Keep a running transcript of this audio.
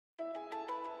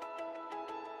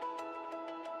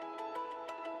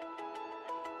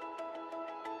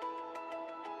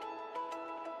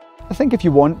I think if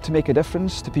you want to make a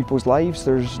difference to people's lives,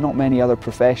 there's not many other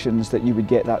professions that you would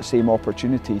get that same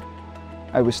opportunity.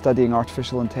 I was studying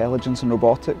artificial intelligence and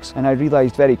robotics, and I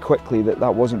realised very quickly that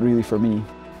that wasn't really for me.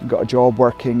 I got a job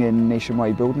working in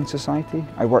Nationwide Building Society.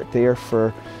 I worked there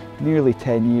for nearly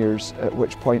 10 years, at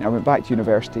which point I went back to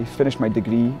university, finished my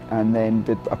degree, and then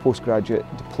did a postgraduate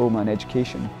diploma in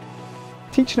education.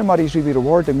 Teaching in Moray is really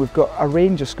rewarding. We've got a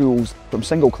range of schools, from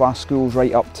single class schools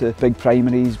right up to big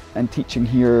primaries, and teaching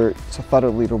here, it's a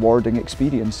thoroughly rewarding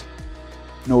experience.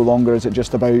 No longer is it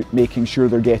just about making sure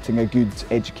they're getting a good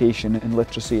education in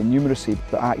literacy and numeracy,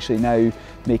 but actually now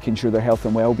making sure their health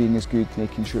and well-being is good,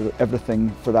 making sure that everything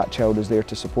for that child is there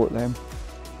to support them.